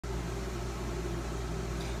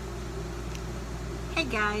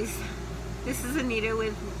guys, this is Anita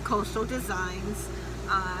with Coastal Designs.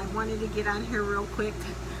 I wanted to get on here real quick.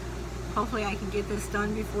 Hopefully I can get this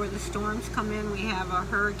done before the storms come in. We have a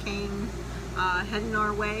hurricane heading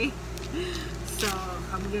our way, so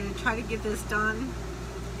I'm going to try to get this done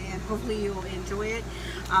and hopefully you'll enjoy it.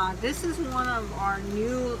 This is one of our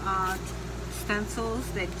new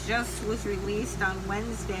stencils that just was released on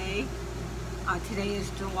Wednesday. Today is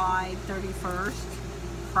July 31st,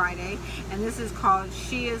 Friday, and this is called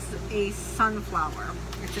She is a Sunflower.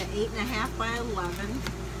 It's an 8.5 by 11.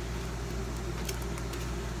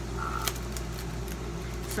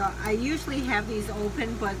 So I usually have these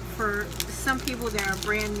open, but for some people that are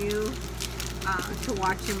brand new to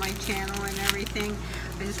watching my channel and everything,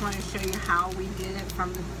 I just want to show you how we did it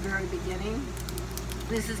from the very beginning.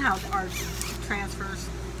 This is how our transfers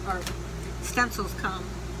or stencils come.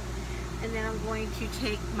 And then I'm going to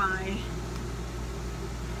take my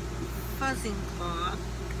fuzzing cloth.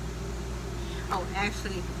 Oh,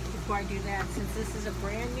 actually, before I do that, since this is a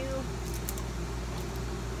brand new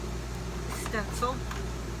stencil,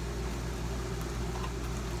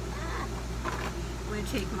 I'm going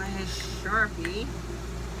to take my Sharpie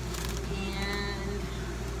and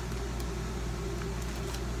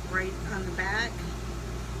right on the back,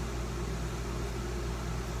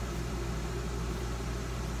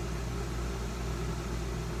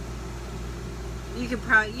 you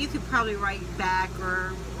could probably write back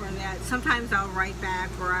or that. Sometimes I'll write back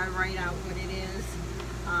or I write out what it is,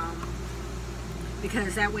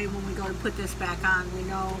 because that way when we go to put this back on, we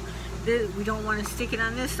know that we don't want to stick it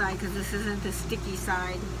on this side because this isn't the sticky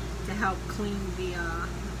side to help clean the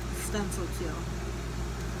stencil too.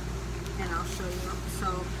 And I'll show you.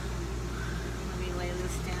 So let me lay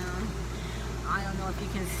this down. I don't know if you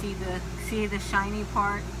can see the shiny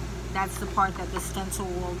part. That's the part that the stencil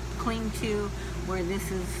will cling to, where this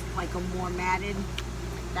is like a more matted.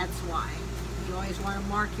 That's why. You always want to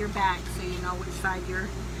mark your back so you know which side you're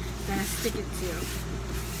going to stick it to.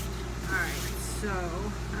 Alright, so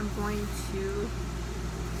I'm going to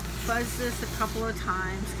fuzz this a couple of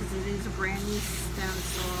times because it is a brand new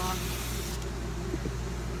stencil.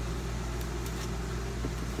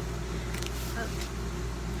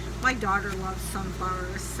 My daughter loves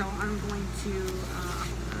sunflowers, so I'm going to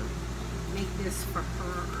make this for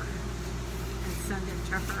her and send it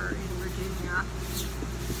to her in Virginia.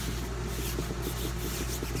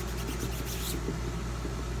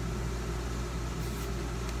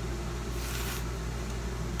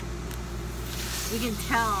 You can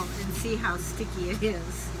tell and see how sticky it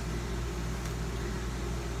is.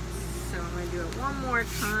 So I'm going to do it one more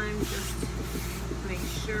time just to make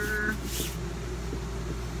sure,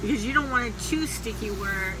 because you don't want it too sticky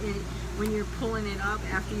where when you're pulling it up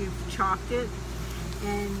after you've chalked it,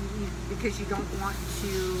 and because you don't want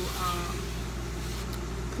to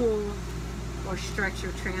pull or stretch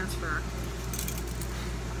your transfer.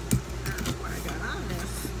 I don't know what I got on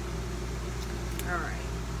this. Alright,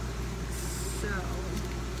 so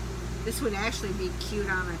this would actually be cute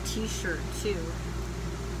on a t-shirt too.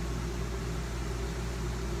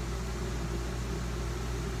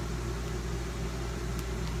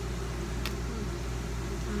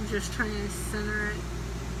 Just trying to center it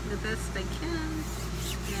the best I can.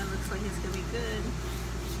 Yeah, it looks like it's gonna be good.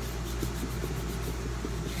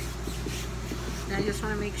 And I just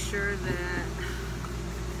want to make sure that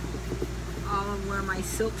all of where my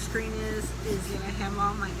silk screen is that I have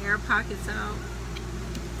all my air pockets out.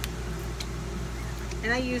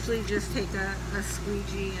 And I usually just take a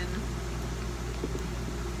squeegee and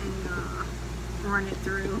run it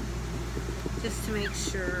through just to make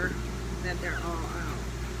sure that they're all out.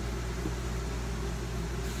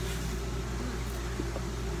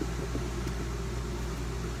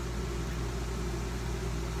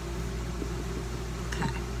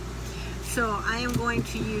 So I am going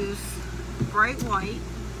to use bright white.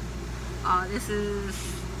 This is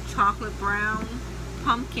chocolate brown,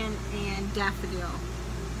 pumpkin, and daffodil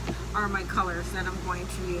are my colors that I'm going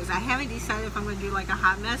to use. I haven't decided if I'm going to do like a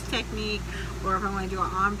hot mess technique or if I'm going to do an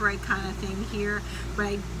ombre kind of thing here, but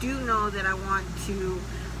I do know that I want to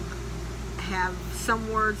have some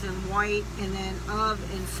words in white and then of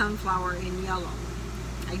and sunflower in yellow.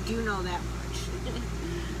 I do know that much. Let me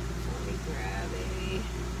grab a...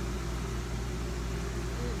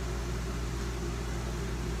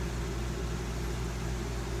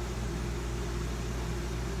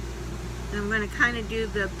 And I'm going to kind of do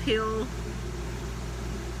the peel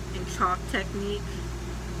and chalk technique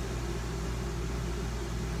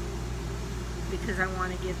because I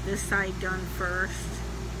want to get this side done first.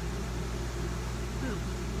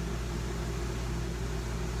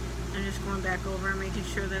 I'm just going back over and making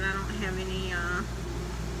sure that I don't have any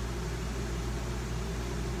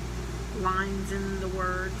lines in the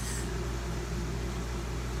words.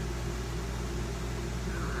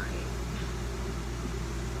 Alright.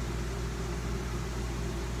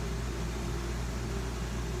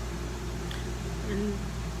 And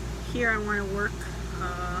here I want to work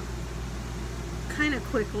kind of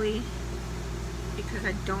quickly because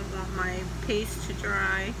I don't want my paste to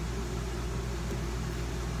dry.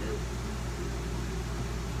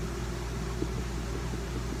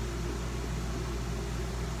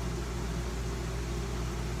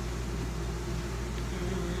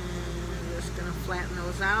 Flatten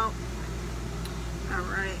those out.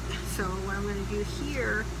 Alright, so what I'm going to do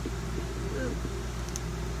here is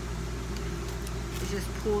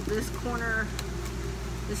just pull this corner,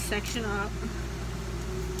 this section up.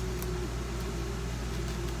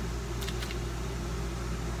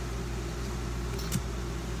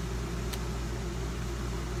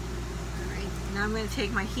 Alright, now I'm going to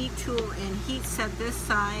take my heat tool and heat set this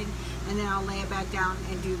side, and then I'll lay it back down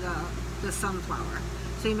and do the sunflower.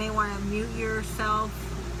 So you may want to mute yourself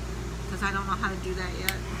because I don't know how to do that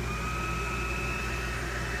yet.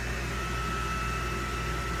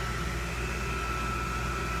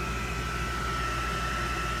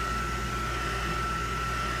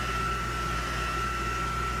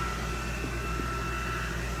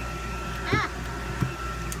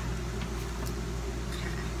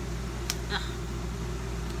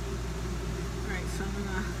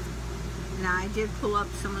 Now I did pull up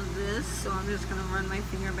some of this, so I'm just going to run my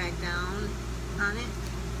finger back down on it.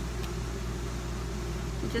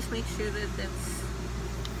 And just make sure that that's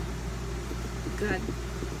good.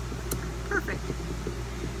 Perfect.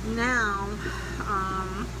 Now,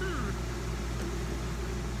 I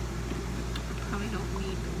probably don't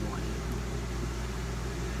need the white.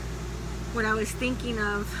 What I was thinking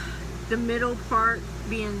of, the middle part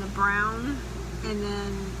being the brown, and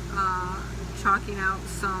then chalking out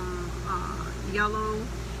some yellow,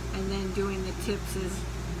 and then doing the tips as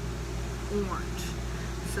orange.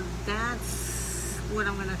 So that's what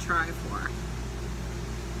I'm going to try for.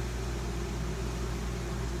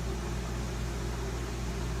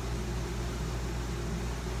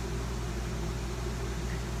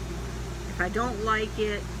 If I don't like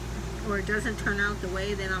it or it doesn't turn out the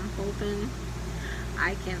way that I'm hoping,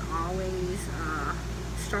 I can always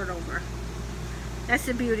start over. That's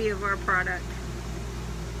the beauty of our product.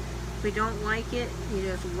 If we don't like it, you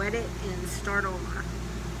just wet it and start over.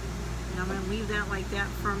 And I'm going to leave that like that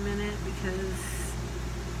for a minute because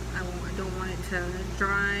I don't want it to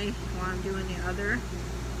dry while I'm doing the other.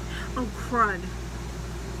 Oh, crud.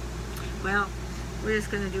 Well, we're just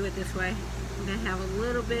going to do it this way. I'm going to have a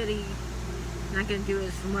little bitty, not going to do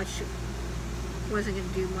as much, wasn't going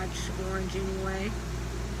to do much orange anyway.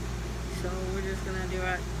 So we're just going to do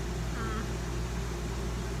it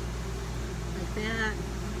like that.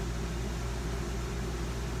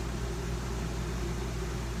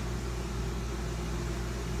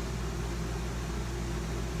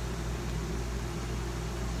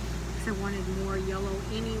 I wanted more yellow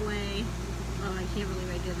anyway. Oh, I can't believe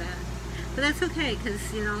I did that. But that's okay,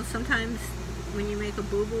 because you know, sometimes when you make a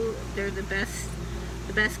boo-boo, they're the best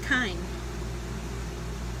kind.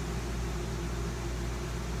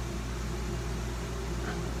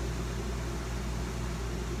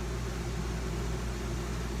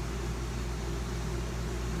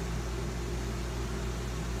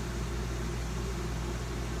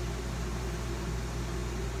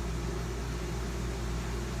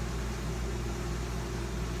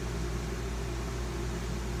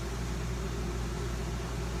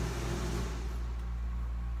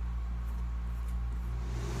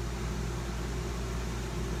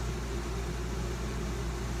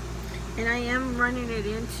 And I am running it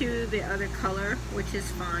into the other color, which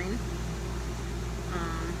is fine.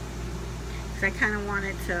 Because I kind of want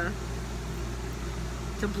it to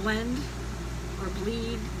blend or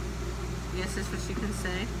bleed. I guess that's what you can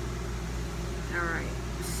say. Alright,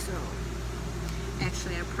 so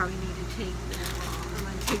actually I probably need to take that off. I'm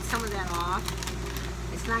going to take some of that off.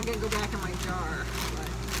 It's not going to go back in my jar, but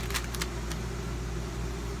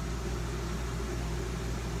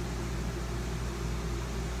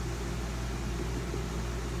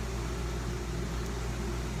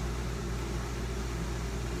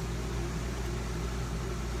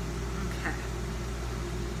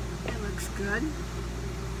good.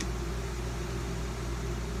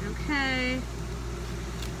 Okay.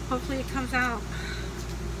 Hopefully it comes out.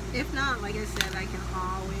 If not, like I said, I can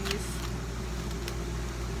always...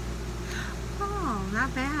 Oh,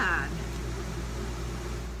 not bad.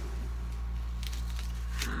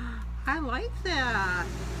 I like that.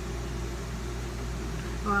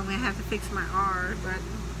 Well, I'm going to have to fix my R, but...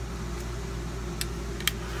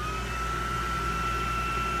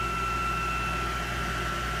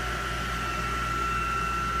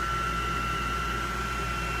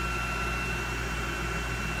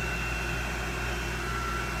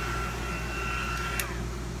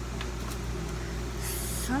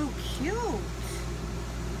 so cute.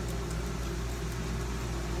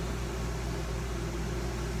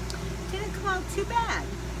 Didn't come out too bad.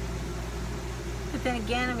 But then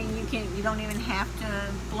again, I mean, you don't even have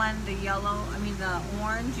to blend the yellow, I mean the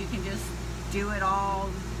orange. You can just do it all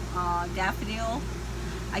daffodil.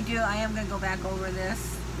 I am going to go back over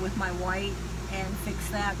this with my white and fix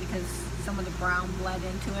that because some of the brown bled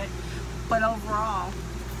into it. But overall,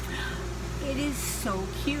 it is so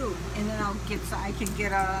cute. And then I can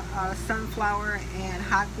get a sunflower and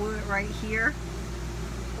hot glue it right here,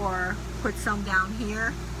 or put some down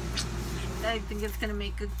here. I think it's gonna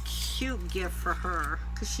make a cute gift for her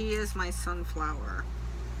because she is my sunflower.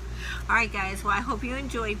 Alright guys, well I hope you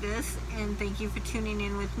enjoyed this, and thank you for tuning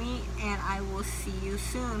in with me, and I will see you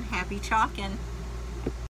soon. Happy chalking.